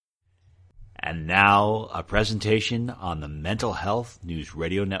And now, a presentation on the Mental Health News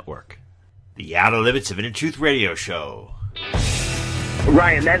Radio Network. The Outer Limits of Inner Truth Radio Show.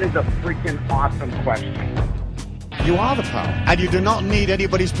 Ryan, that is a freaking awesome question. You are the power, and you do not need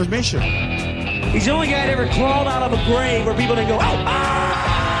anybody's permission. He's the only guy that ever crawled out of a grave where people didn't go, oh,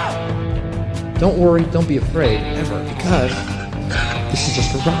 ah! Don't worry, don't be afraid, ever, because this is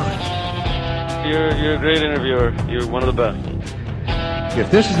just a ride. You're a great interviewer. You're one of the best. If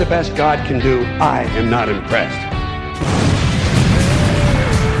this is the best God can do, I am not impressed.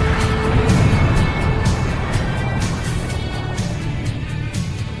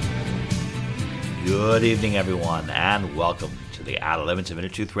 Good evening, everyone, and welcome to the Outer Limits of Inner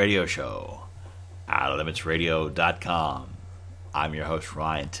Truth Radio Show, OuterLimitsRadio.com. I'm your host,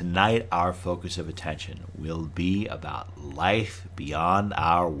 Ryan. Tonight, our focus of attention will be about life beyond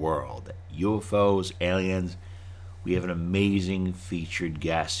our world, UFOs, aliens. We have an amazing featured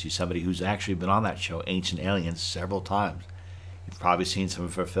guest. She's somebody who's actually been on that show, Ancient Aliens, several times. You've probably seen some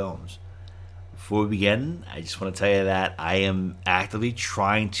of her films. Before we begin, I just want to tell you that I am actively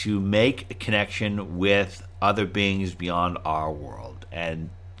trying to make a connection with other beings beyond our world. And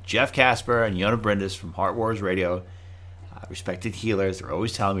Jeff Casper and Yona Brindis from Heart Wars Radio, respected healers, they're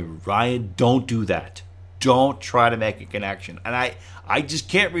always telling me, Ryan, don't do that. Don't try to make a connection. And I just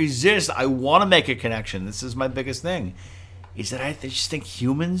can't resist. I want to make a connection. This is my biggest thing. Is that I just think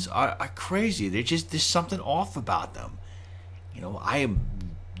humans are crazy. There's something off about them. You know, I am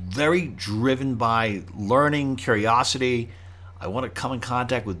very driven by learning, curiosity. I want to come in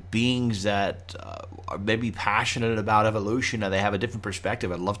contact with beings that are maybe passionate about evolution and they have a different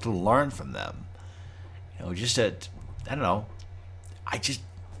perspective. I'd love to learn from them. You know, just that, I don't know. I just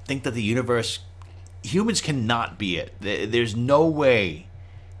think that the universe, humans cannot be it. There's no way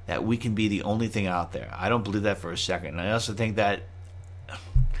that we can be the only thing out there. I don't believe that for a second. And I also think that,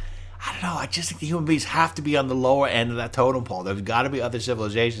 I don't know, I just think the human beings have to be on the lower end of that totem pole. There's got to be other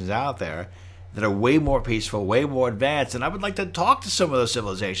civilizations out there that are way more peaceful, way more advanced. And I would like to talk to some of those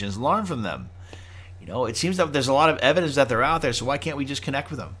civilizations, learn from them. You know, it seems that there's a lot of evidence that they're out there, so why can't we just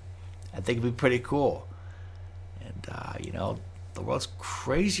connect with them? I think it'd be pretty cool. And, you know, the world's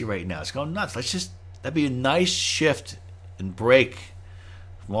crazy right now. It's going nuts. That'd be a nice shift and break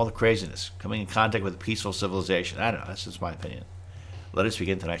from all the craziness. Coming in contact with a peaceful civilization. I don't know. That's just my opinion. Let us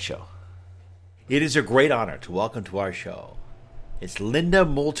begin tonight's show. It is a great honor to welcome to our show. It's Linda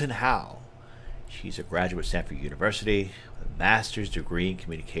Moulton Howe. She's a graduate of Stanford University with a master's degree in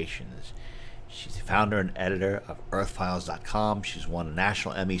communications. She's the founder and editor of EarthFiles.com. She's won a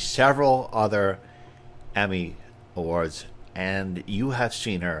national Emmy, several other Emmy awards, and you have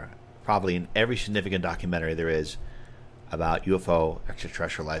seen her probably in every significant documentary there is about UFO,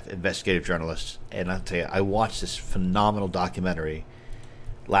 extraterrestrial life, investigative journalists. And I'll tell you, I watched this phenomenal documentary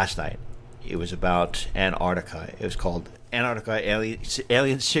last night. It was about Antarctica. It was called Antarctica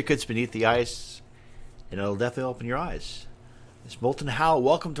Alien Secrets Beneath the Ice, and it'll definitely open your eyes. Ms. Moulton Howe,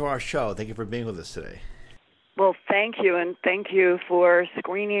 welcome to our show. Thank you for being with us today. Well, thank you, and thank you for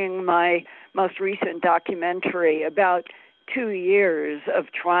screening my most recent documentary. About 2 years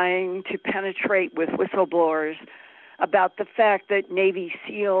of trying to penetrate with whistleblowers about the fact that Navy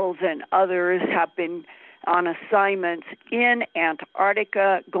SEALs and others have been on assignments in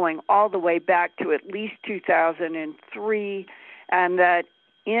Antarctica going all the way back to at least 2003, and that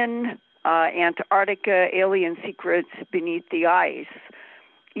in Antarctica, Alien Secrets Beneath the Ice,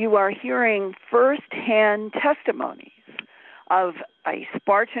 you are hearing first-hand testimonies of a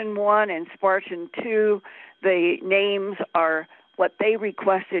Spartan 1 and Spartan 2. The names are what they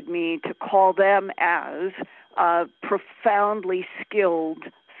requested me to call them as profoundly skilled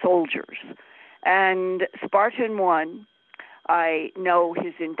soldiers. And Spartan 1, I know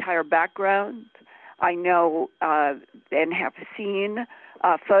his entire background. I know and have seen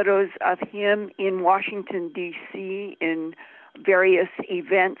photos of him in Washington, D.C., in various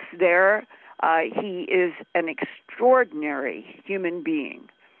events there. He is an extraordinary human being.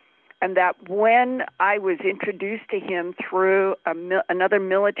 And that when I was introduced to him through another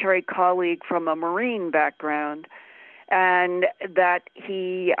military colleague from a Marine background, and that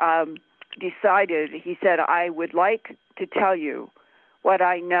he decided, he said, I would like to tell you what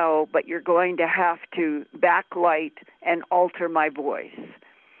I know, but you're going to have to backlight and alter my voice.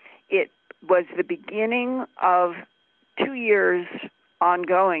 It was the beginning of 2 years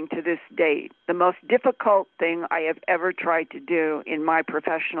ongoing to this date, the most difficult thing I have ever tried to do in my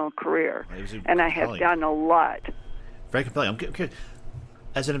professional career. And I have done a lot. Very compelling. I'm curious,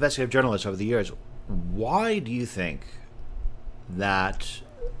 as an investigative journalist over the years, why do you think that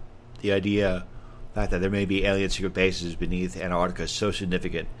the fact that there may be alien secret bases beneath Antarctica is so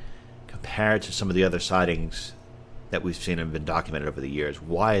significant compared to some of the other sightings that we've seen and been documented over the years?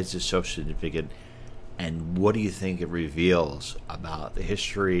 Why is this so significant? And what do you think it reveals about the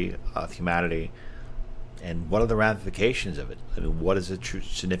history of humanity? And what are the ramifications of it? I mean, what is the true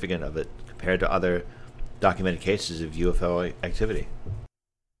significance of it compared to other documented cases of UFO activity?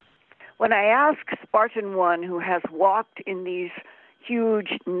 When I ask Spartan 1, who has walked in these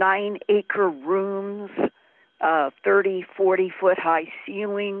huge 9-acre rooms, 30, 40-foot high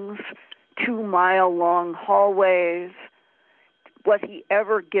ceilings, 2-mile-long hallways, was he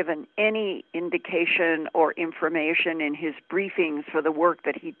ever given any indication or information in his briefings for the work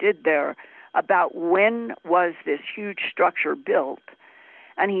that he did there about when was this huge structure built?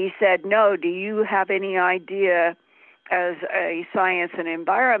 And he said, no. Do you have any idea, as a science and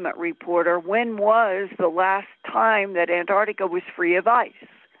environment reporter, when was the last time that Antarctica was free of ice?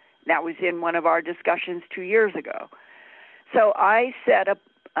 That was in one of our discussions 2 years ago. So I set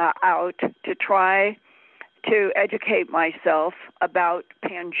out to try to educate myself about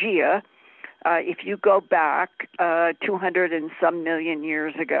Pangaea. If you go back 200 and some million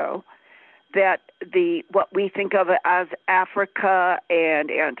years ago, that what we think of as Africa and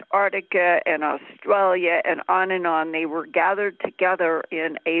Antarctica and Australia and on, they were gathered together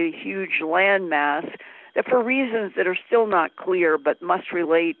in a huge landmass that, for reasons that are still not clear but must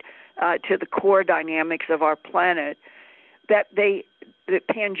relate to the core dynamics of our planet, that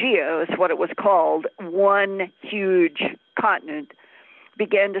Pangaea is what it was called, one huge continent,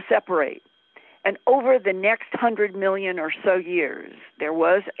 began to separate. And over the next 100 million or so years, there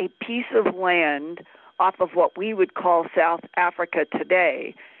was a piece of land off of what we would call South Africa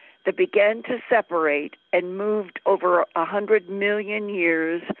today that began to separate and moved over 100 million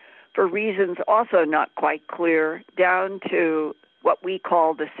years for reasons also not quite clear down to what we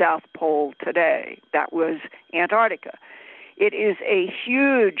call the South Pole today. That was Antarctica. It is a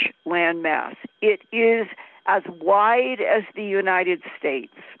huge landmass. It is as wide as the United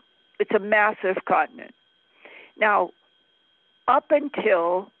States. It's a massive continent. Now, up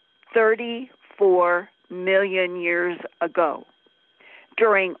until 34 million years ago,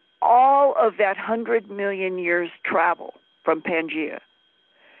 during all of that 100 million years travel from Pangaea,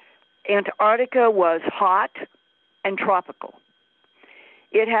 Antarctica was hot and tropical.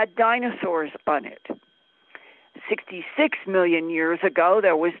 It had dinosaurs on it. 66 million years ago,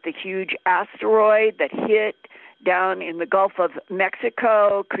 there was the huge asteroid that hit down in the Gulf of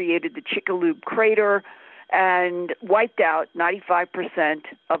Mexico, created the Chicxulub crater, and wiped out 95%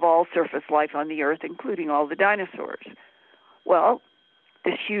 of all surface life on the Earth, including all the dinosaurs. Well,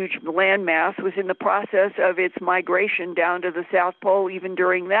 this huge landmass was in the process of its migration down to the South Pole even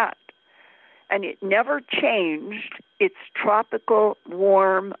during that. And it never changed its tropical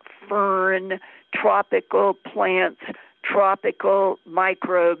warm fern, tropical plants, tropical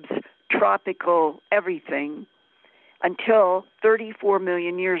microbes, tropical everything until 34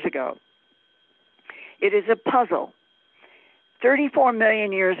 million years ago. It is a puzzle. 34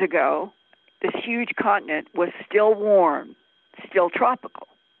 million years ago, this huge continent was still warm, still tropical.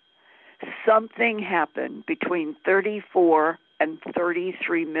 Something happened between 34 and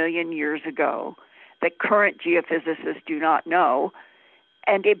 33 million years ago that current geophysicists do not know,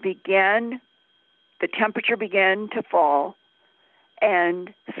 and the temperature began to fall,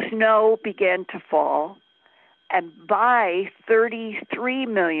 and snow began to fall, and by 33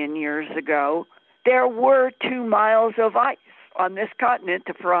 million years ago, there were 2 miles of ice on this continent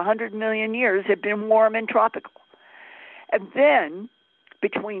that for 100 million years had been warm and tropical. And then,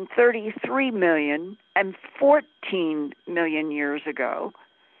 between 33 million and 14 million years ago,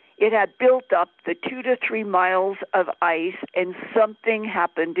 it had built up the 2 to 3 miles of ice, and something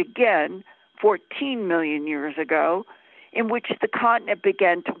happened again 14 million years ago in which the continent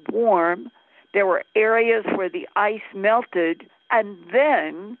began to warm. There were areas where the ice melted, and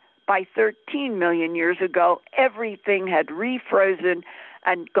then by 13 million years ago, everything had refrozen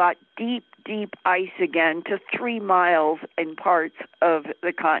and got deep, deep ice again to 3 miles in parts of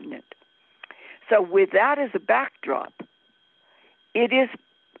the continent. So with that as a backdrop, it is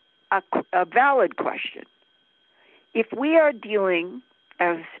a valid question. If we are dealing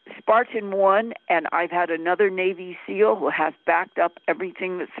as Spartan 1, and I've had another Navy SEAL who has backed up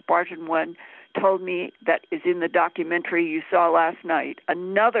everything that Spartan 1 told me that is in the documentary you saw last night.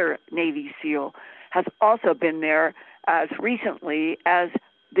 Another Navy SEAL has also been there as recently as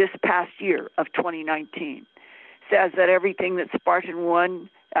this past year of 2019. Says that everything that Spartan 1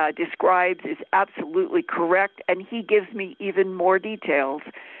 describes is absolutely correct, and he gives me even more details.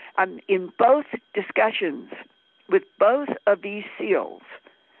 In both discussions with both of these SEALs,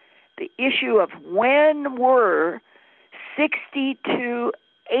 the issue of when were 62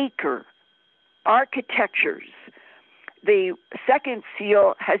 9-acre architectures. The second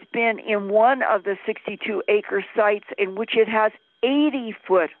seal has been in one of the 62-acre sites in which it has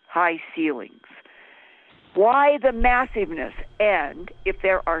 80-foot high ceilings. Why the massiveness? And if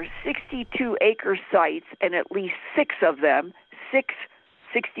there are 62-acre sites and at least 6 of them, 6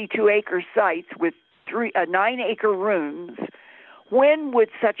 62-acre sites with 9-acre rooms, when would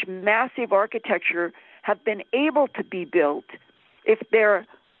such massive architecture have been able to be built if there,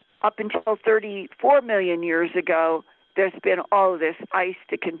 up until 34 million years ago, there's been all of this ice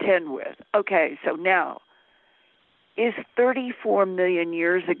to contend with? Okay, so now, is 34 million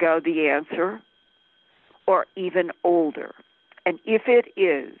years ago the answer, or even older? And if it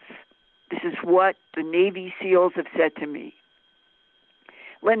is, this is what the Navy SEALs have said to me.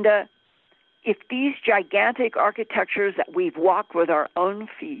 Linda, if these gigantic architectures that we've walked with our own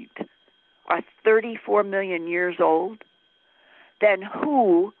feet are 34 million years old, then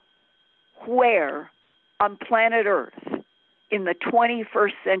who, where, on planet Earth in the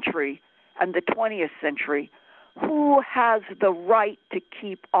 21st century and the 20th century, who has the right to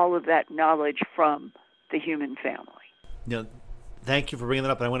keep all of that knowledge from the human family? Thank you for bringing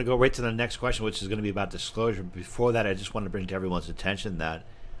that up. And I want to go right to the next question, which is going to be about disclosure. Before that, I just want to bring to everyone's attention that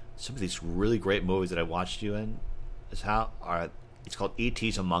some of these really great movies that I watched you in it's called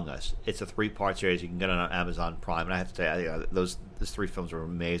E.T.'s Among Us. It's a 3-part series. You can get it on Amazon Prime. And I have to tell you, those 3 films are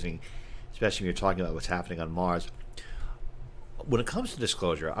amazing, especially when you're talking about what's happening on Mars. When it comes to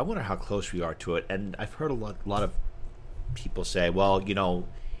disclosure, I wonder how close we are to it. And I've heard a lot of people say, well,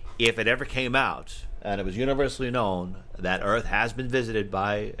 if it ever came out and it was universally known that Earth has been visited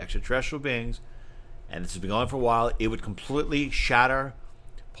by extraterrestrial beings, and this has been going for a while, it would completely shatter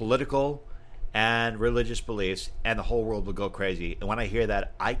political and religious beliefs, and the whole world would go crazy. And when I hear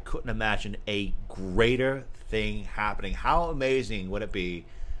that, I couldn't imagine a greater thing happening. How amazing would it be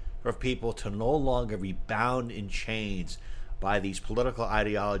for people to no longer be bound in chains by these political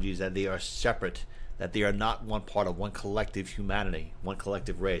ideologies, that they are separate, that they are not one part of one collective humanity, one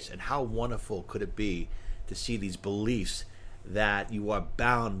collective race? And how wonderful could it be to see these beliefs that you are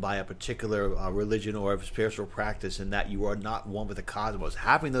bound by a particular religion or a spiritual practice, and that you are not one with the cosmos?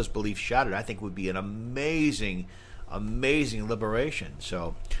 Having those beliefs shattered, I think, would be an amazing, amazing liberation.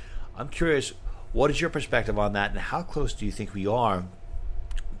 So I'm curious, what is your perspective on that, and how close do you think we are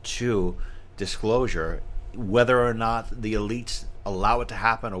to disclosure, whether or not the elites allow it to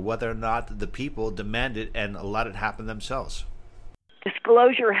happen, or whether or not the people demand it and let it happen themselves?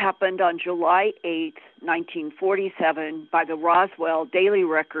 Disclosure happened on July 8, 1947, by the Roswell Daily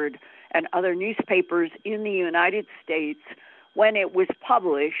Record and other newspapers in the United States, when it was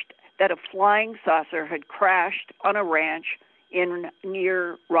published that a flying saucer had crashed on a ranch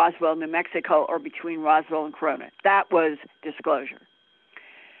near Roswell, New Mexico, or between Roswell and Corona. That was disclosure.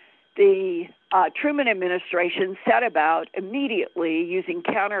 The Truman administration set about immediately using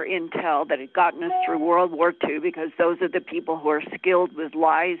counter intel that had gotten us through World War II, because those are the people who are skilled with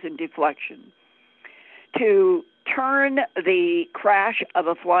lies and deflection, to turn the crash of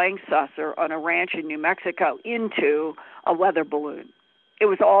a flying saucer on a ranch in New Mexico into a weather balloon. It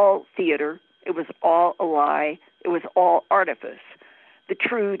was all theater. It was all a lie. It was all artifice. The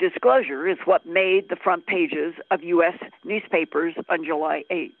true disclosure is what made the front pages of U.S. newspapers on July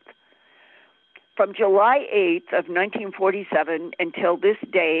 8th. From July 8th of 1947 until this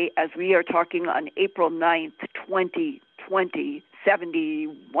day, as we are talking on April 9th, 2020,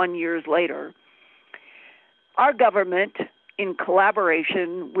 71 years later, our government, in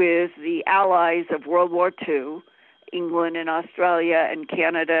collaboration with the allies of World War II, England and Australia and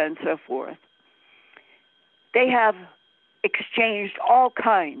Canada and so forth, they have exchanged all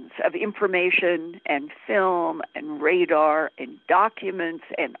kinds of information and film and radar and documents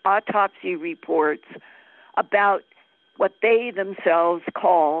and autopsy reports about what they themselves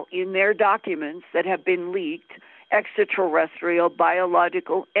call, in their documents that have been leaked, extraterrestrial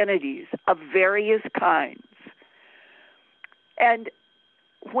biological entities of various kinds. And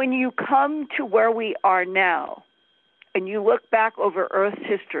when you come to where we are now, and you look back over Earth's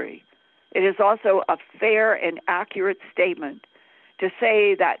history, it is also a fair and accurate statement to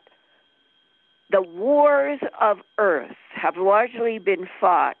say that the wars of Earth have largely been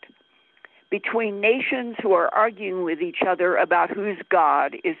fought between nations who are arguing with each other about whose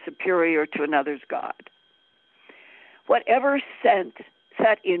God is superior to another's God. Whatever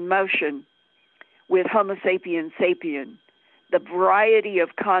set in motion with Homo sapiens sapien, the variety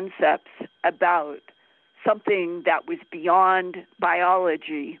of concepts about something that was beyond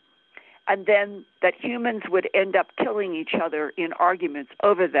biology, and then that humans would end up killing each other in arguments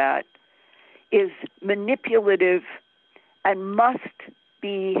over that, is manipulative and must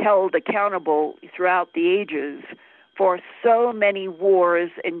be held accountable throughout the ages for so many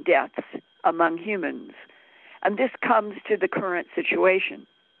wars and deaths among humans. And this comes to the current situation.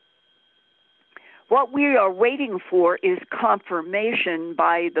 What we are waiting for is confirmation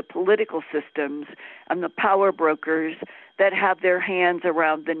by the political systems and the power brokers that have their hands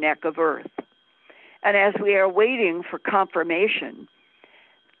around the neck of Earth. And as we are waiting for confirmation,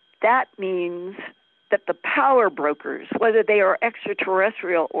 that means that the power brokers, whether they are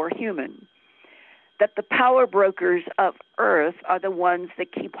extraterrestrial or human, that the power brokers of Earth are the ones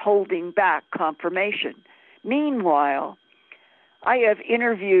that keep holding back confirmation. Meanwhile, I have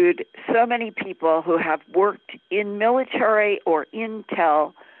interviewed so many people who have worked in military or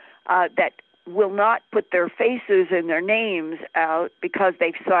intel that will not put their faces and their names out because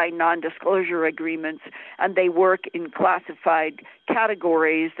they've signed non-disclosure agreements and they work in classified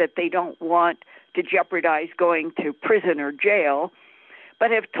categories that they don't want to jeopardize going to prison or jail, but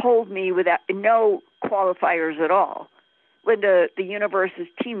have told me without no qualifiers at all, Linda, the universe is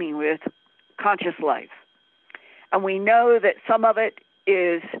teeming with conscious life. And we know that some of it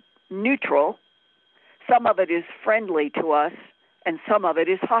is neutral, some of it is friendly to us, and some of it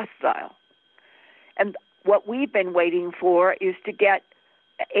is hostile. And what we've been waiting for is to get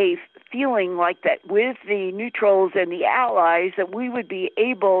a feeling like that with the neutrals and the allies that we would be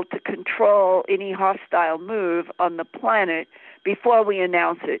able to control any hostile move on the planet before we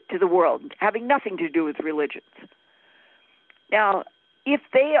announce it to the world, having nothing to do with religions. Now, if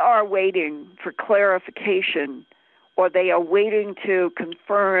they are waiting for clarification or they are waiting to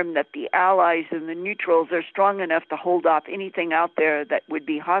confirm that the allies and the neutrals are strong enough to hold off anything out there that would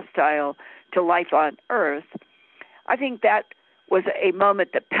be hostile to life on Earth, I think that was a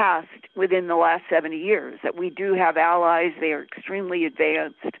moment that passed within the last 70 years, that we do have allies. They are extremely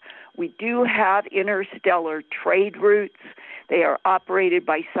advanced. We do have interstellar trade routes. They are operated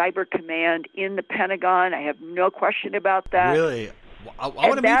by Cyber Command in the Pentagon. I have no question about that. Really? I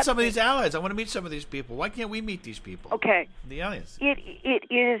want to meet some of these allies. I want to meet some of these people. Why can't we meet these people? Okay. The aliens. It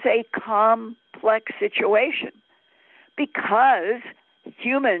is a complex situation because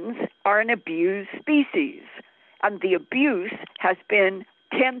humans are an abused species. And the abuse has been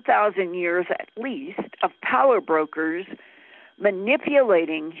 10,000 years at least of power brokers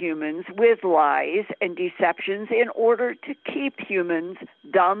manipulating humans with lies and deceptions in order to keep humans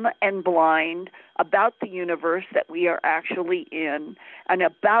dumb and blind about the universe that we are actually in and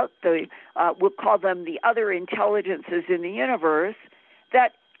about the, we'll call them the other intelligences in the universe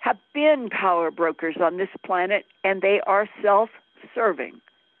that have been power brokers on this planet, and they are self-serving.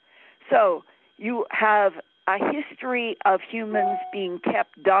 So you have a history of humans being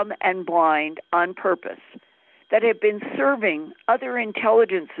kept dumb and blind on purpose that have been serving other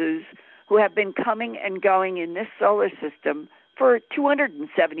intelligences who have been coming and going in this solar system for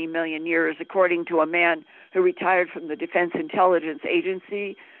 270 million years, according to a man who retired from the Defense Intelligence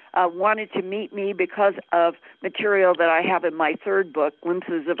Agency, wanted to meet me because of material that I have in my third book,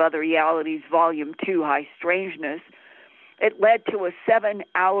 Glimpses of Other Realities, Volume 2, High Strangeness. It led to a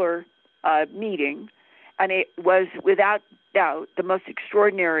 7-hour meeting, and it was without doubt the most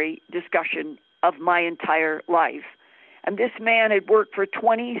extraordinary discussion of my entire life. And this man had worked for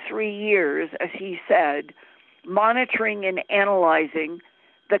 23 years, as he said, monitoring and analyzing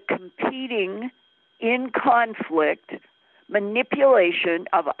the competing, in conflict, manipulation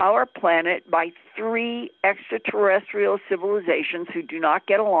of our planet by 3 extraterrestrial civilizations who do not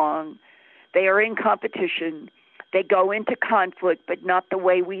get along. They are in competition. They go into conflict, but not the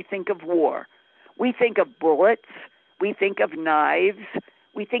way we think of war. We think of bullets. We think of knives.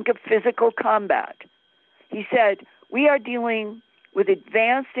 We think of physical combat. He said, we are dealing with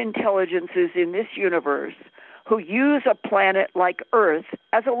advanced intelligences in this universe who use a planet like Earth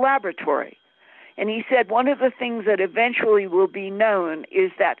as a laboratory. And he said one of the things that eventually will be known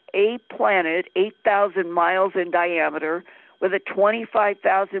is that a planet 8,000 miles in diameter with a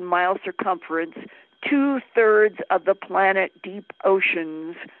 25,000-mile circumference, 2/3 of the planet deep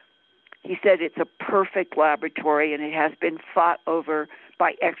oceans. He said it's a perfect laboratory, and it has been fought over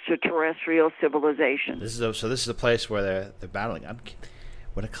by extraterrestrial civilizations. This is a place where they're battling.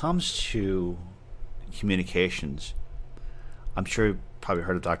 When it comes to communications, I'm sure you've probably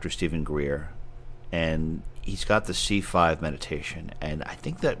heard of Dr. Stephen Greer, and he's got the C5 meditation, and I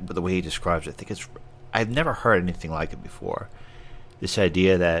think that the way he describes it, I've never heard anything like it before. This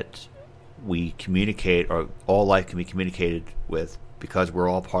idea that we communicate, or all life can be communicated with, because we're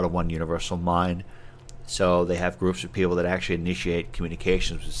all part of one universal mind. So they have groups of people that actually initiate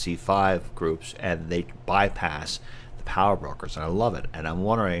communications with C5 groups, and they bypass the power brokers, and I love it. And I'm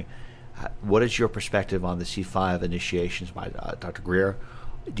wondering, what is your perspective on the C5 initiations by Dr. Greer,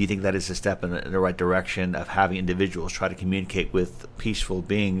 Do you think that is a step in the right direction of having individuals try to communicate with peaceful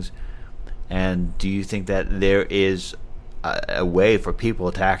beings? And do you think that there is a way for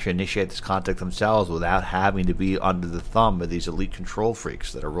people to actually initiate this contact themselves without having to be under the thumb of these elite control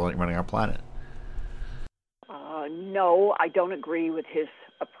freaks that are running our planet? No, I don't agree with his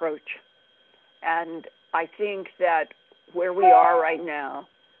approach. And I think that where we are right now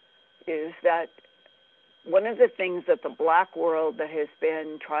is that one of the things that the black world that has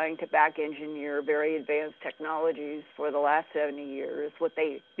been trying to back engineer very advanced technologies for the last 70 years, what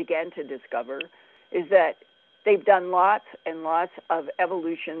they began to discover is that they've done lots and lots of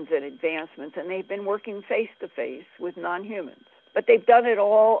evolutions and advancements, and they've been working face-to-face with non-humans. But they've done it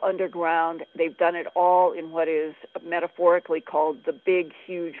all underground. They've done it all in what is metaphorically called the big,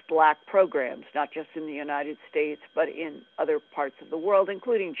 huge black programs, not just in the United States, but in other parts of the world,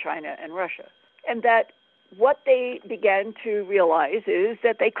 including China and Russia. And that what they began to realize is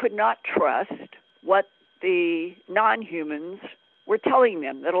that they could not trust what the non-humans were telling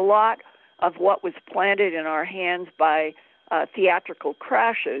them, that a lot of what was planted in our hands by theatrical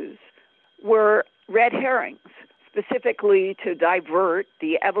crashes were red herrings, specifically to divert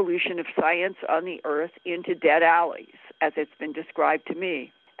the evolution of science on the earth into dead alleys, as it's been described to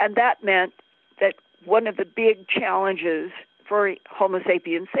me. And that meant that one of the big challenges for Homo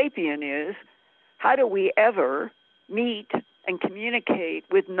sapiens sapien is, how do we ever meet and communicate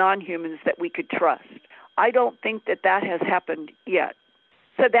with non-humans that we could trust? I don't think that that has happened yet.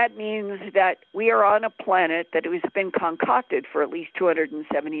 So that means that we are on a planet that has been concocted for at least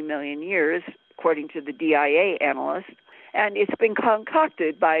 270 million years, according to the DIA analyst, and it's been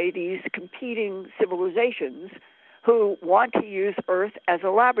concocted by these competing civilizations who want to use Earth as a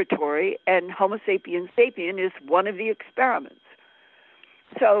laboratory, and Homo sapiens sapien is one of the experiments.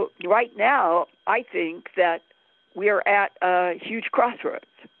 So right now, I think that we are at a huge crossroads,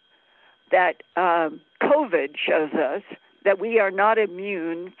 that COVID shows us that we are not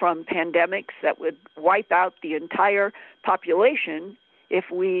immune from pandemics that would wipe out the entire population if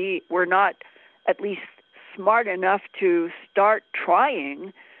we were not at least smart enough to start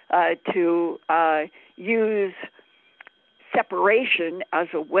trying to use separation as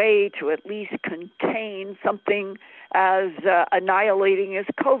a way to at least contain something as annihilating as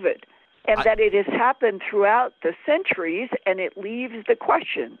COVID. And that it has happened throughout the centuries, and it leaves the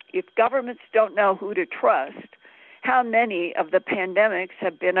question, if governments don't know who to trust, how many of the pandemics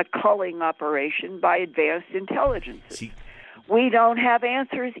have been a culling operation by advanced intelligences? We don't have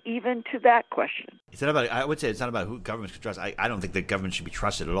answers even to that question. It's not about, I would say it's not about who governments can trust. I don't think that government should be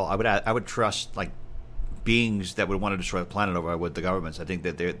trusted at all. I would trust like beings that would want to destroy the planet over I would the governments. I think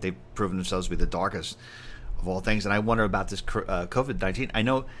that they've proven themselves to be the darkest of all things. And I wonder about this COVID-19. I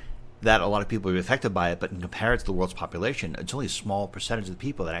know that a lot of people are affected by it, but in comparison to the world's population, it's only a small percentage of the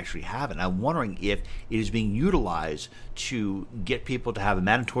people that actually have it. And I'm wondering if it is being utilized to get people to have a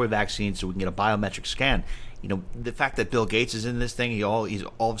mandatory vaccine so we can get a biometric scan. You know, the fact that Bill Gates is in this thing, he's all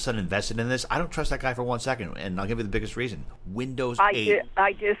of a sudden invested in this, I don't trust that guy for 1 second, and I'll give you the biggest reason. Windows 8.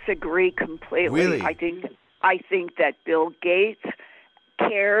 I disagree completely. Really? I think that Bill Gates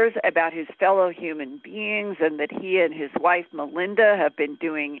cares about his fellow human beings, and that he and his wife Melinda have been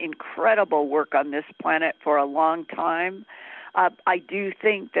doing incredible work on this planet for a long time. I do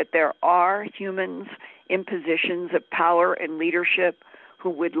think that there are humans in positions of power and leadership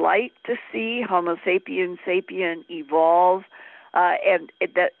who would like to see Homo sapiens sapien evolve, and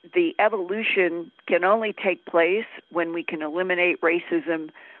that the evolution can only take place when we can eliminate racism,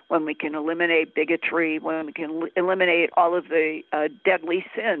 when we can eliminate bigotry, when we can eliminate all of the deadly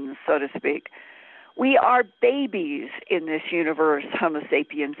sins, so to speak. We are babies in this universe, Homo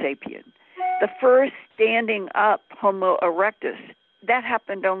sapiens sapien. The first standing up Homo erectus, that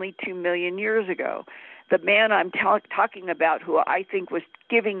happened only 2 million years ago. The man I'm talking about, who I think was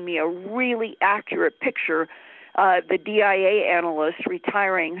giving me a really accurate picture, the DIA analyst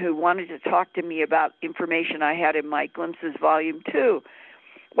retiring who wanted to talk to me about information I had in my Glimpses Volume 2,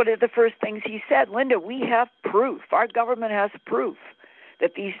 one of the first things he said, Linda, we have proof, our government has proof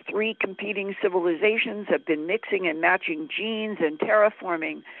that these 3 competing civilizations have been mixing and matching genes and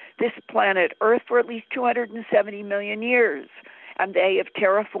terraforming this planet Earth for at least 270 million years. And they have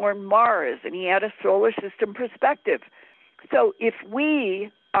terraformed Mars, and he had a solar system perspective. So if we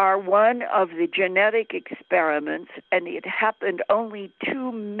are one of the genetic experiments, and it happened only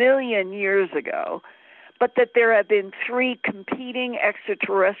 2 million years ago, but that there have been 3 competing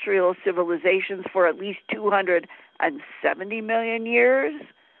extraterrestrial civilizations for at least 270 million years,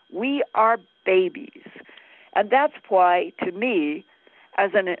 we are babies. And that's why, to me,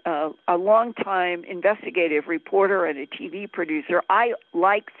 as a longtime investigative reporter and a TV producer, I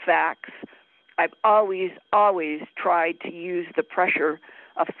like facts. I've always tried to use the pressure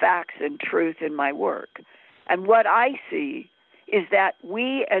of facts and truth in my work. And what I see is that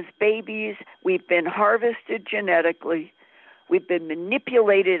we as babies, we've been harvested genetically. We've been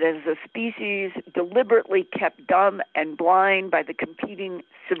manipulated as a species, deliberately kept dumb and blind by the competing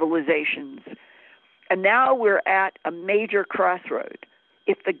civilizations. And now we're at a major crossroad.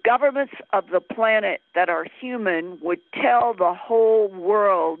 If the governments of the planet that are human would tell the whole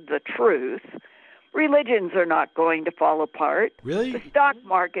world the truth, religions are not going to fall apart. Really? The stock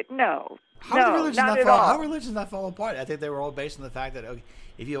market, no. How do religions not at fall? all. How do religions not fall apart? I think they were all based on the fact that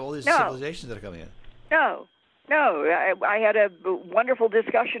if you have all these civilizations that are coming in. No. I had a wonderful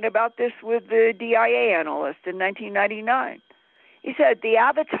discussion about this with the DIA analyst in 1999. He said the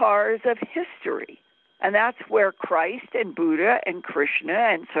avatars of history, and that's where Christ and Buddha and Krishna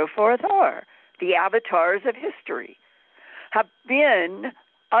and so forth are. The avatars of history have been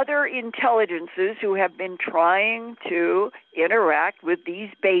other intelligences who have been trying to interact with these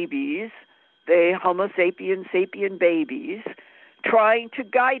babies, the Homo sapien babies, trying to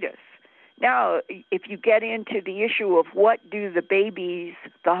guide us. Now, if you get into the issue of what do the babies,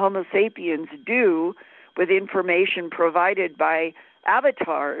 the Homo sapiens, do with information provided by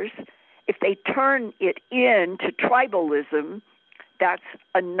avatars, if they turn it into tribalism, that's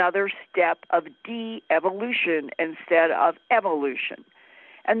another step of de-evolution instead of evolution.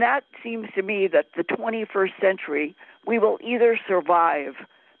 And that seems to me that the 21st century, we will either survive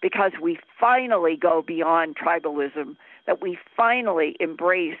because we finally go beyond tribalism, that we finally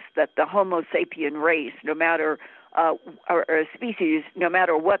embrace that the Homo sapien race, no matter or a species, no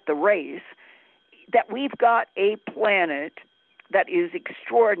matter what the race, that we've got a planet that is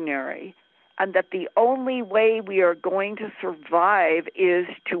extraordinary, and that the only way we are going to survive is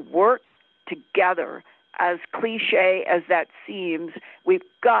to work together. As cliche as that seems, we've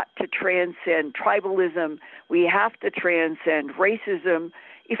got to transcend tribalism. We have to transcend racism.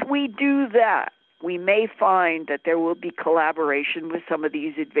 If we do that, we may find that there will be collaboration with some of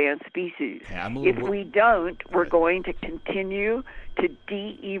these advanced species. If we don't, we're going to continue to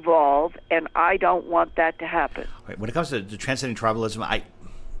de-evolve, and I don't want that to happen. Right. When it comes to transcending tribalism,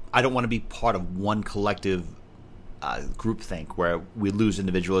 I don't want to be part of one collective groupthink where we lose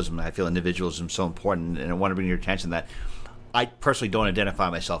individualism. I feel individualism is so important, and I want to bring your attention that I personally don't identify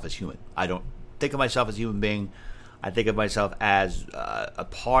myself as human. I don't think of myself as a human being. I think of myself as a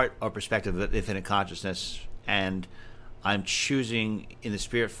part or perspective of infinite consciousness, and I'm choosing in the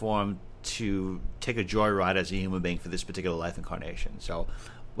spirit form to take a joyride as a human being for this particular life incarnation. So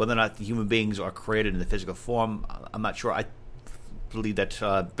whether or not the human beings are created in the physical form, I'm not sure. I believe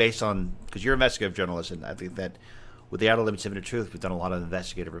that based on, because you're an investigative journalist, and I think that with the Outer Limits of Inner Truth, we've done a lot of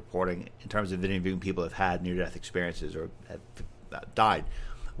investigative reporting in terms of interviewing people who have had near-death experiences or have died.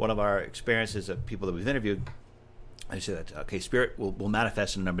 One of our experiences of people that we've interviewed, I say that, spirit will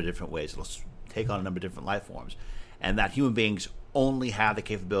manifest in a number of different ways. It'll take on a number of different life forms. And that human beings only have the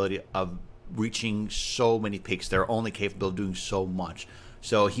capability of reaching so many peaks. They're only capable of doing so much.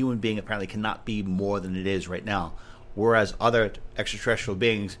 So a human being apparently cannot be more than it is right now. Whereas other extraterrestrial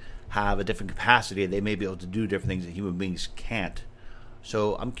beings have a different capacity. They may be able to do different things that human beings can't.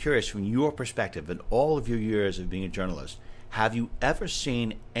 So I'm curious, from your perspective, in all of your years of being a journalist, have you ever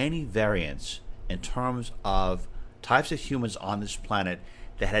seen any variance in terms of types of humans on this planet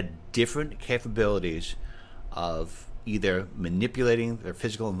that had different capabilities of either manipulating their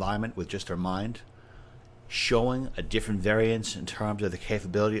physical environment with just their mind, showing a different variance in terms of the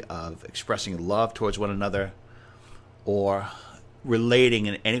capability of expressing love towards one another, or relating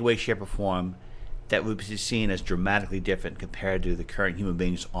in any way, shape, or form that would be seen as dramatically different compared to the current human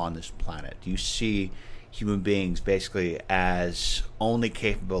beings on this planet? Do you see human beings basically as only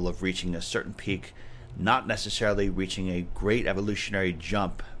capable of reaching a certain peak, not necessarily reaching a great evolutionary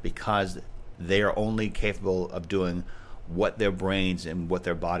jump, because they are only capable of doing what their brains and what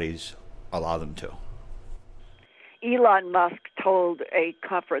their bodies allow them to? Elon Musk told a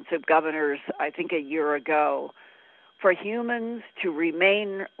conference of governors, I think a year ago, for humans to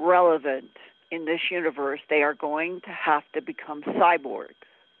remain relevant in this universe, they are going to have to become cyborgs.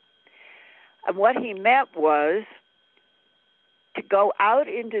 And what he meant was to go out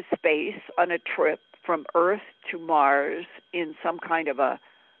into space on a trip from Earth to Mars in some kind of a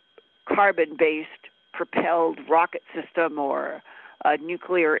carbon-based propelled rocket system or a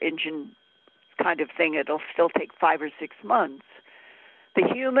nuclear engine kind of thing. It'll still take 5 or 6 months. The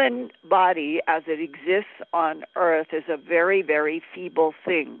human body as it exists on Earth is a very, very feeble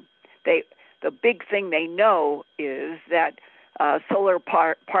thing. The big thing they know is that solar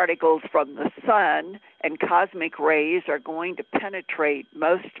particles from the sun and cosmic rays are going to penetrate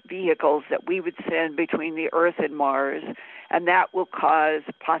most vehicles that we would send between the Earth and Mars, and that will cause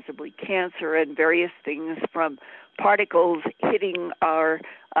possibly cancer and various things from particles hitting our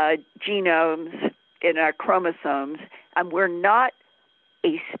genomes in our chromosomes, and we're not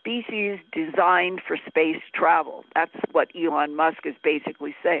a species designed for space travel. That's what Elon Musk is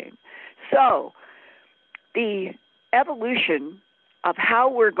basically saying. So the evolution of how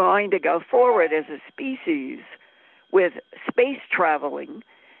we're going to go forward as a species with space traveling,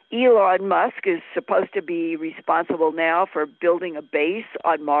 Elon Musk is supposed to be responsible now for building a base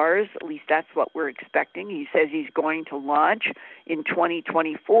on Mars. At least that's what we're expecting. He says he's going to launch in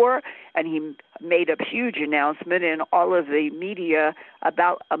 2024, and he made a huge announcement in all of the media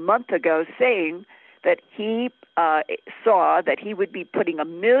about a month ago saying that he saw that he would be putting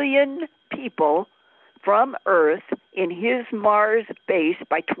 1 million people from Earth in his Mars base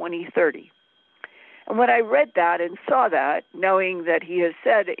by 2030. And when I read that and saw that, knowing that he has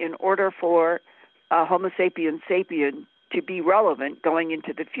said in order for Homo sapiens sapien to be relevant going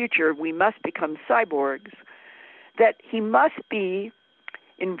into the future, we must become cyborgs, that he must be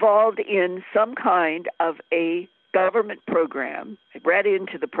involved in some kind of a government program, read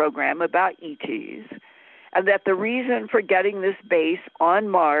into the program about ETs, and that the reason for getting this base on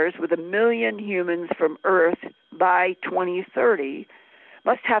Mars with 1 million humans from Earth by 2030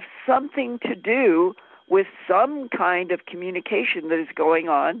 must have something to do with some kind of communication that is going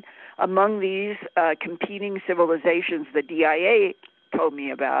on among these competing civilizations the DIA told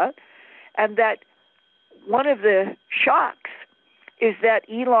me about, and that one of the shocks is that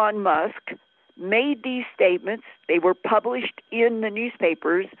Elon Musk made these statements. They were published in the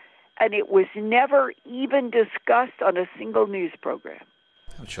newspapers, and it was never even discussed on a single news program.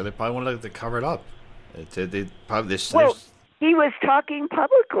 I'm sure they probably wanted to cover it up. Well, he was talking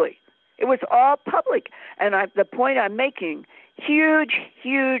publicly. It was all public. And the point I'm making, huge,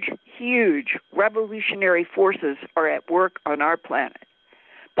 huge, huge revolutionary forces are at work on our planet.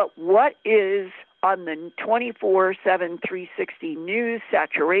 But what is on the 24/7, 360 news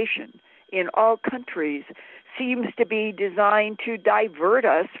saturation in all countries seems to be designed to divert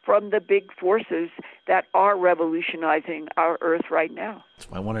us from the big forces that are revolutionizing our Earth right now.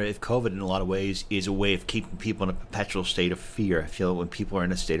 I wonder if COVID, in a lot of ways, is a way of keeping people in a perpetual state of fear. I feel when people are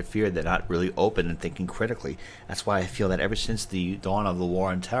in a state of fear, they're not really open and thinking critically. That's why I feel that ever since the dawn of the War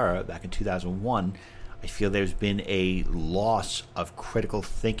on Terror back in 2001, I feel there's been a loss of critical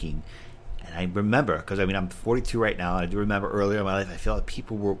thinking. And I remember, because I'm 42 right now, and I do remember earlier in my life, I feel like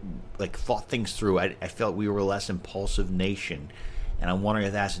people were thought things through. I felt we were a less impulsive nation, and I'm wondering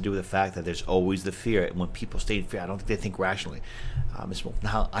if that has to do with the fact that there's always the fear. And when people stay in fear, I don't think they think rationally.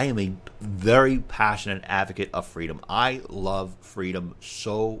 Now, I am a very passionate advocate of freedom. I love freedom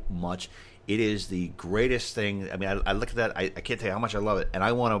so much. It is the greatest thing. I look at that. I can't tell you how much I love it, and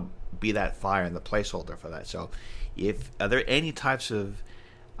I want to be that fire and the placeholder for that. So, are there any types of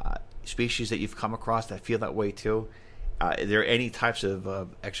species that you've come across that feel that way too? Are there any types of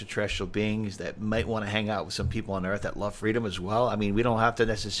extraterrestrial beings that might want to hang out with some people on Earth that love freedom as well? We don't have to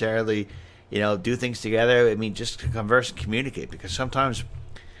necessarily, do things together. Just to converse and communicate, because sometimes,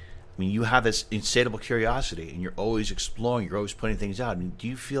 you have this insatiable curiosity and you're always exploring, you're always putting things out. Do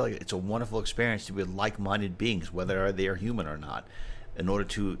you feel like it's a wonderful experience to be with like-minded beings, whether they are human or not, in order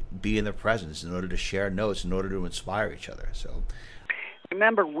to be in their presence, in order to share notes, in order to inspire each other? So,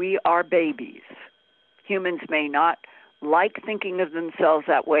 remember, we are babies. Humans may not like thinking of themselves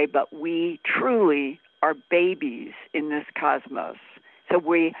that way, but we truly are babies in this cosmos. So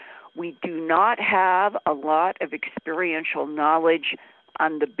we do not have a lot of experiential knowledge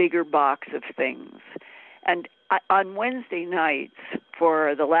on the bigger box of things. And on Wednesday nights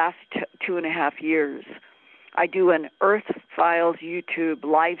for the last 2.5 years, I do an Earth Files YouTube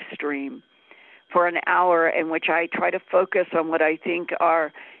live stream for an hour in which I try to focus on what I think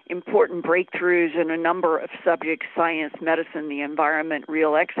are important breakthroughs in a number of subjects: science, medicine, the environment,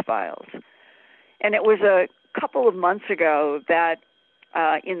 real X-Files. And it was a couple of months ago that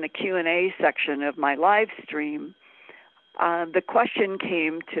in the Q&A section of my live stream, the question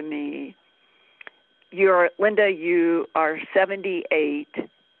came to me, Linda, you are 78.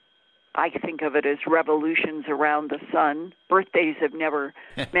 I think of it as revolutions around the sun. Birthdays have never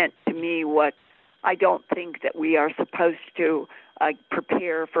meant to me what I don't think that we are supposed to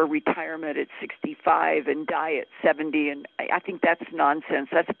prepare for retirement at 65 and die at 70, and I think that's nonsense.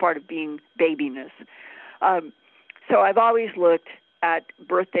 That's part of being babiness. So I've always looked at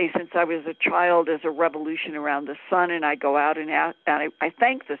birthday since I was a child as a revolution around the sun, and I go out and I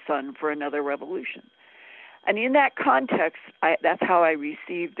thank the sun for another revolution. And in that context, that's how I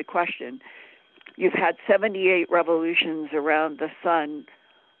received the question. You've had 78 revolutions around the sun.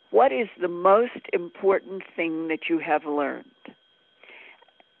 What is the most important thing that you have learned?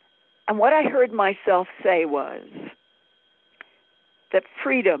 And what I heard myself say was that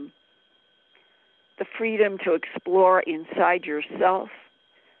freedom, the freedom to explore inside yourself,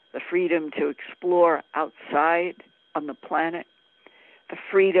 the freedom to explore outside on the planet, the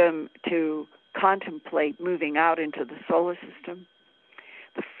freedom to contemplate moving out into the solar system,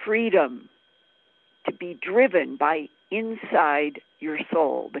 the freedom to be driven by inside your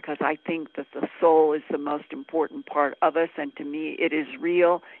soul, because I think that the soul is the most important part of us, and to me it is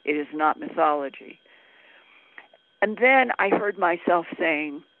real, it is not mythology. And then I heard myself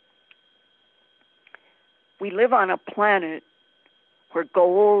saying, we live on a planet where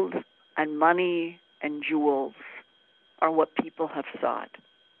gold and money and jewels are what people have sought.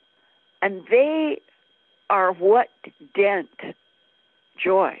 And they are what dent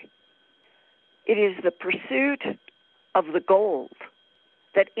joy. It is the pursuit of the gold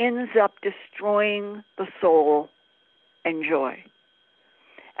that ends up destroying the soul and joy.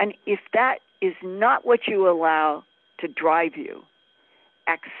 And if that is not what you allow to drive you,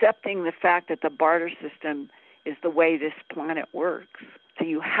 accepting the fact that the barter system is the way this planet works, so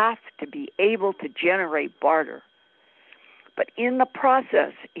you have to be able to generate barter. But in the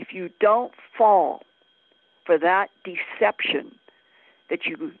process, if you don't fall for that deception that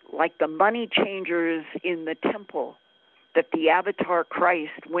you, like the money changers in the temple, that the avatar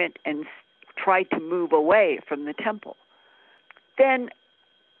Christ went and tried to move away from the temple, then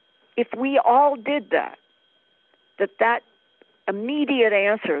if we all did that immediate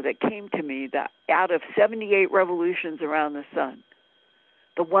answer that came to me, that out of 78 revolutions around the sun,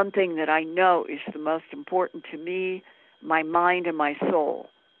 the one thing that I know is the most important to me, my mind and my soul,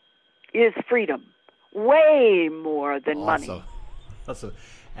 is freedom, way more than money. Awesome.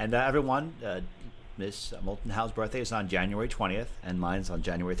 And everyone, Miss Moulton Howe's birthday is on January 20th, and mine's on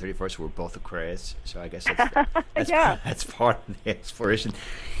January 31st. We're both Aquarius, so I guess that's part of the exploration.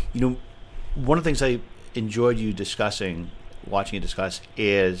 You know, one of the things I enjoyed watching you discuss,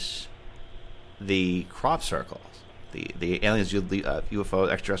 is the crop circles. The aliens, UFO,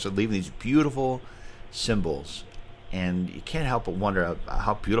 extraterrestrials, leaving these beautiful symbols, and you can't help but wonder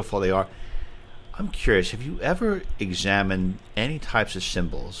how beautiful they are. I'm curious, have you ever examined any types of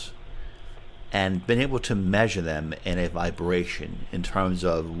symbols and been able to measure them in a vibration in terms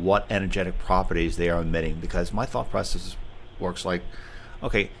of what energetic properties they are emitting? Because my thought process works like,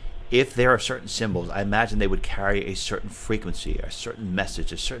 okay, if there are certain symbols, I imagine they would carry a certain frequency, a certain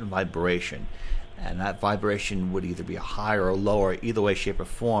message, a certain vibration. And that vibration would either be higher or lower, either way, shape, or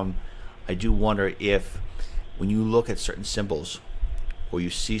form. I do wonder if, when you look at certain symbols, or you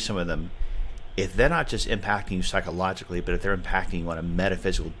see some of them, if they're not just impacting you psychologically, but if they're impacting you on a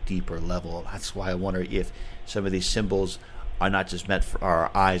metaphysical, deeper level. That's why I wonder if some of these symbols are not just meant for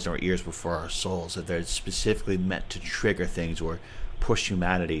our eyes or ears, but for our souls, that they're specifically meant to trigger things or push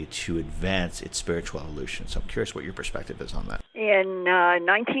humanity to advance its spiritual evolution. So I'm curious what your perspective is on that. In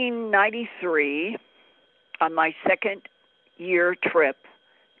 1993, on my second year trip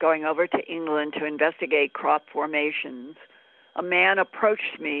going over to England to investigate crop formations, a man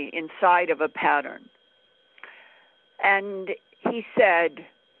approached me inside of a pattern. And he said,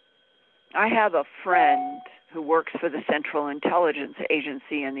 I have a friend who works for the Central Intelligence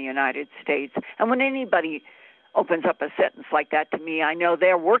Agency in the United States. And when anybody opens up a sentence like that to me, I know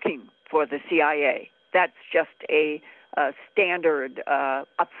they're working for the CIA. That's just a standard,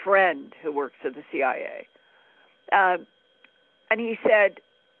 a friend who works for the CIA. And he said,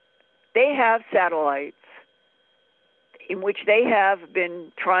 they have satellites in which they have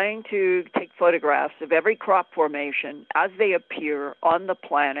been trying to take photographs of every crop formation as they appear on the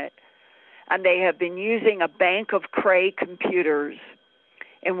planet, and they have been using a bank of Cray computers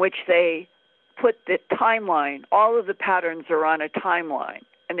in which they put the timeline. All of the patterns are on a timeline,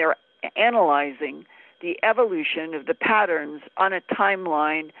 and they're analyzing the evolution of the patterns on a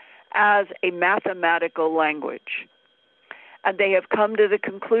timeline as a mathematical language. And they have come to the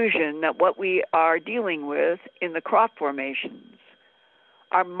conclusion that what we are dealing with in the crop formations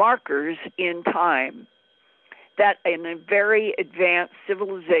are markers in time that in a very advanced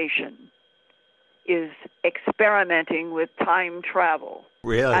civilization is experimenting with time travel.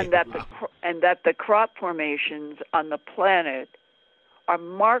 Really? And that the crop formations on the planet are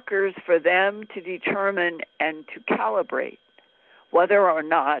markers for them to determine and to calibrate whether or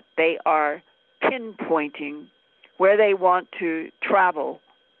not they are pinpointing where they want to travel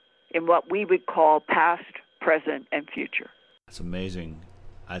in what we would call past, present, and future. That's amazing.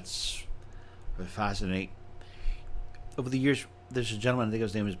 That's fascinating. over the years, there's a gentleman, I think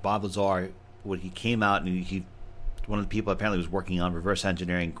his name is Bob Lazar, when he came out and he one of the people apparently was working on reverse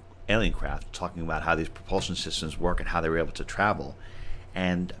engineering alien craft, talking about how these propulsion systems work and how they were able to travel.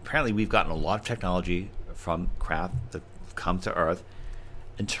 And apparently we've gotten a lot of technology from craft that come to Earth.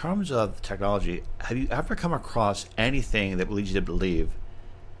 In terms of technology, have you ever come across anything that leads you to believe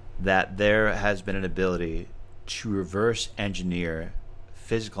that there has been an ability to reverse engineer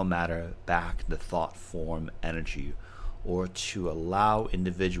physical matter back to thought form energy, or to allow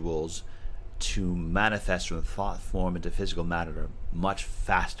individuals to manifest from thought form into physical matter much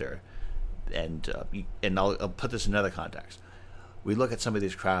faster? And I'll put this in another context. We look at some of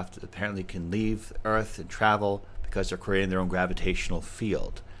these craft that apparently can leave Earth and travel because they're creating their own gravitational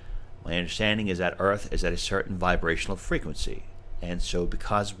field. My understanding is that Earth is at a certain vibrational frequency. And so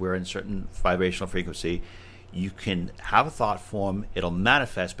because we're in a certain vibrational frequency, you can have a thought form, it'll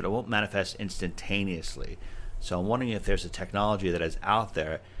manifest, but it won't manifest instantaneously. So I'm wondering if there's a technology that is out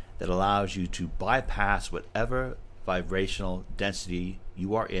there that allows you to bypass whatever vibrational density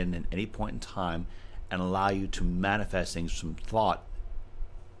you are in at any point in time and allow you to manifest things from thought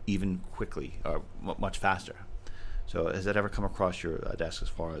even quickly or much faster. So has that ever come across your desk as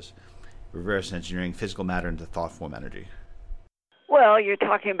far as reverse engineering physical matter into thought form energy? Well, you're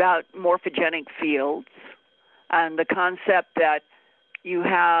talking about morphogenic fields and the concept that you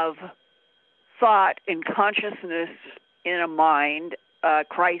have thought and consciousness in a mind.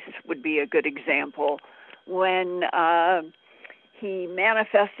 Christ would be a good example. When he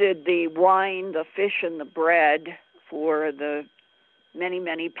manifested the wine, the fish, and the bread for the many,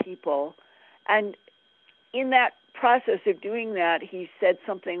 many people. And in that process of doing that, he said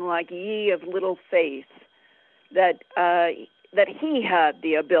something like, "Ye of little faith," that he had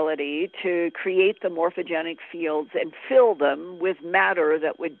the ability to create the morphogenic fields and fill them with matter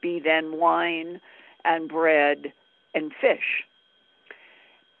that would be then wine and bread and fish.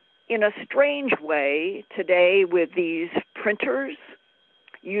 In a strange way, today with these printers,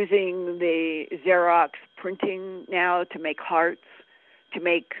 using the Xerox printing now to make hearts, to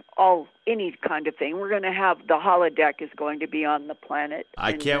make any kind of thing, we're going to have the holodeck is going to be on the planet.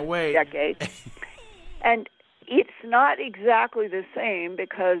 I can't wait. Decade. And it's not exactly the same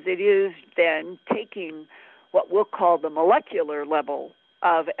because it is then taking what we'll call the molecular level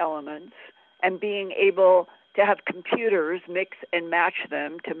of elements and being able to have computers mix and match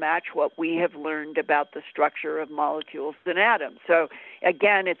them to match what we have learned about the structure of molecules and atoms. So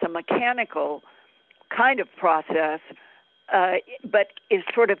again, it's a mechanical kind of process, but is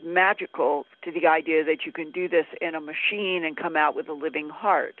sort of magical to the idea that you can do this in a machine and come out with a living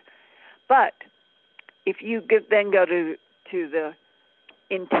heart. But if you then go to the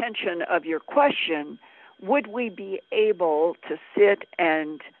intention of your question, would we be able to sit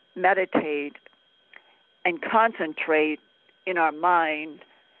and meditate and concentrate in our mind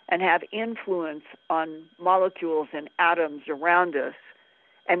and have influence on molecules and atoms around us,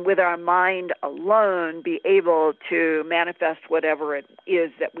 and with our mind alone be able to manifest whatever it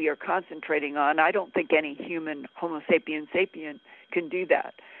is that we are concentrating on? I don't think any human, Homo sapiens sapien, can do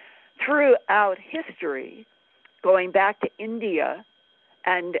that. Throughout history, going back to India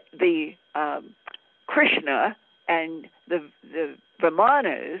and the Krishna and the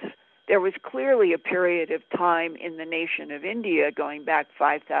Vimanas, there was clearly a period of time in the nation of India going back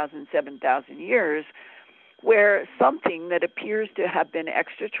 5,000, 7,000 years where something that appears to have been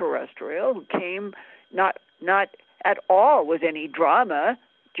extraterrestrial, who came not at all with any drama,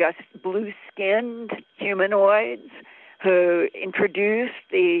 just blue-skinned humanoids, who introduced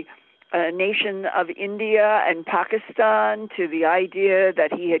the nation of India and Pakistan to the idea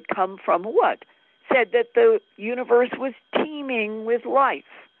that he had come from what? Said that the universe was teeming with life.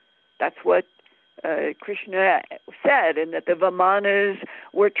 That's what Krishna said, and that the Vimanas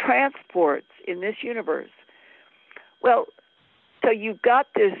were transports in this universe. Well, so you've got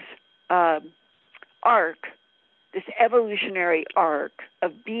this arc, this evolutionary arc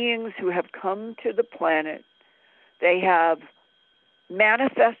of beings who have come to the planet. They have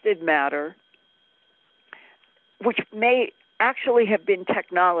manifested matter, which may actually have been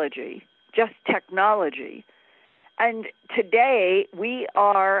technology, just technology. And today we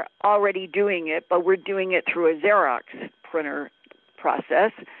are already doing it, but we're doing it through a Xerox printer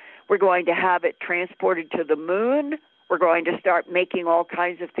process. We're going to have it transported to the moon. We're going to start making all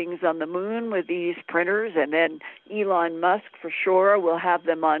kinds of things on the moon with these printers, and then Elon Musk for sure will have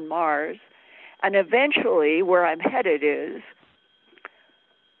them on Mars. And eventually, where I'm headed is,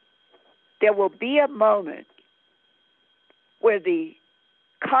 there will be a moment where the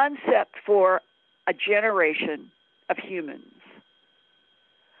concept for a generation of humans,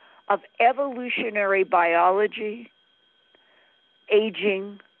 of evolutionary biology,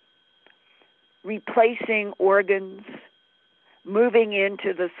 aging, replacing organs, moving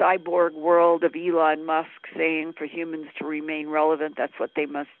into the cyborg world of Elon Musk saying for humans to remain relevant, that's what they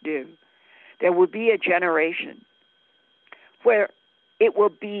must do. There will be a generation where it will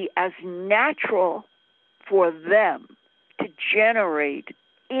be as natural for them to generate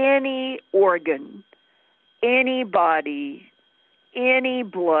any organ, any body, any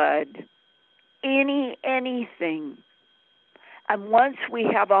blood, anything. And once we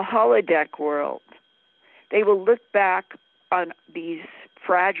have a holodeck world, they will look back on these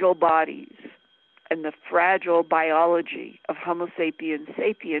fragile bodies and the fragile biology of Homo sapiens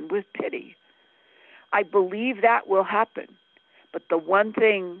sapien with pity. I believe that will happen. But the one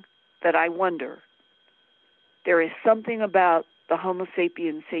thing that I wonder, there is something about the Homo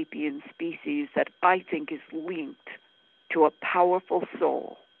sapiens sapien species that I think is linked to a powerful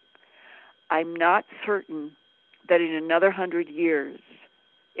soul. I'm not certain that in another 100 years,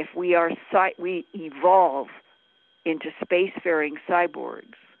 if we evolve into spacefaring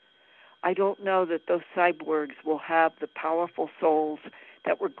cyborgs, I don't know that those cyborgs will have the powerful souls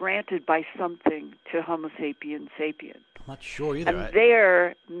that were granted by something to Homo sapiens sapien. I'm not sure either. And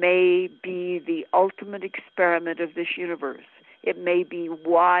there may be the ultimate experiment of this universe. It may be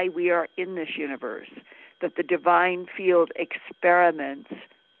why we are in this universe, that the divine field experiments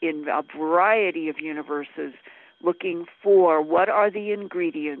in a variety of universes looking for what are the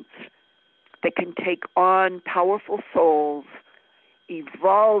ingredients that can take on powerful souls,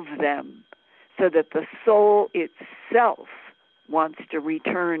 evolve them so that the soul itself wants to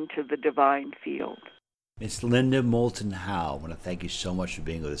return to the divine field. Miss Linda Moulton Howe, I want to thank you so much for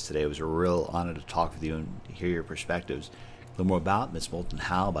being with us today. It was a real honor to talk with you and hear your perspectives. Learn more about Miss Moulton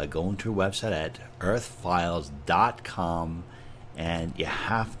Howe by going to her website at earthfiles.com, and you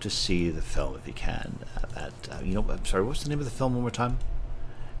have to see the film if you can. I'm sorry, what's the name of the film one more time?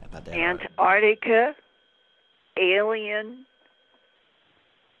 Antarctica, alien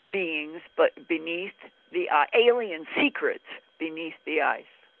beings, but beneath the alien secrets beneath the ice.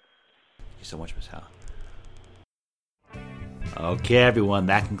 Thank you so much, Miss Howe. Okay, everyone,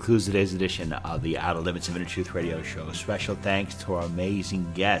 that concludes today's edition of the Outer Limits of Inner Truth Radio Show. Special thanks to our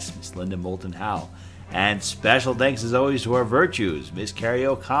amazing guest, Miss Linda Moulton Howe. And special thanks, as always, to our virtues, Miss Carrie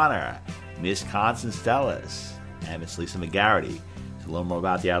O'Connor, Miss Constance Stellis, and Miss Lisa McGarity. To learn more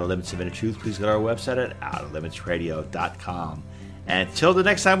about the Outer Limits of Inner Truth, please go to our website at outerlimitsradio.com. And until the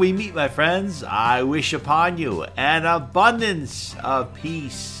next time we meet, my friends, I wish upon you an abundance of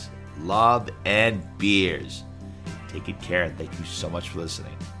peace, love, and beers. Take good care, and thank you so much for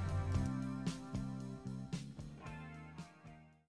listening.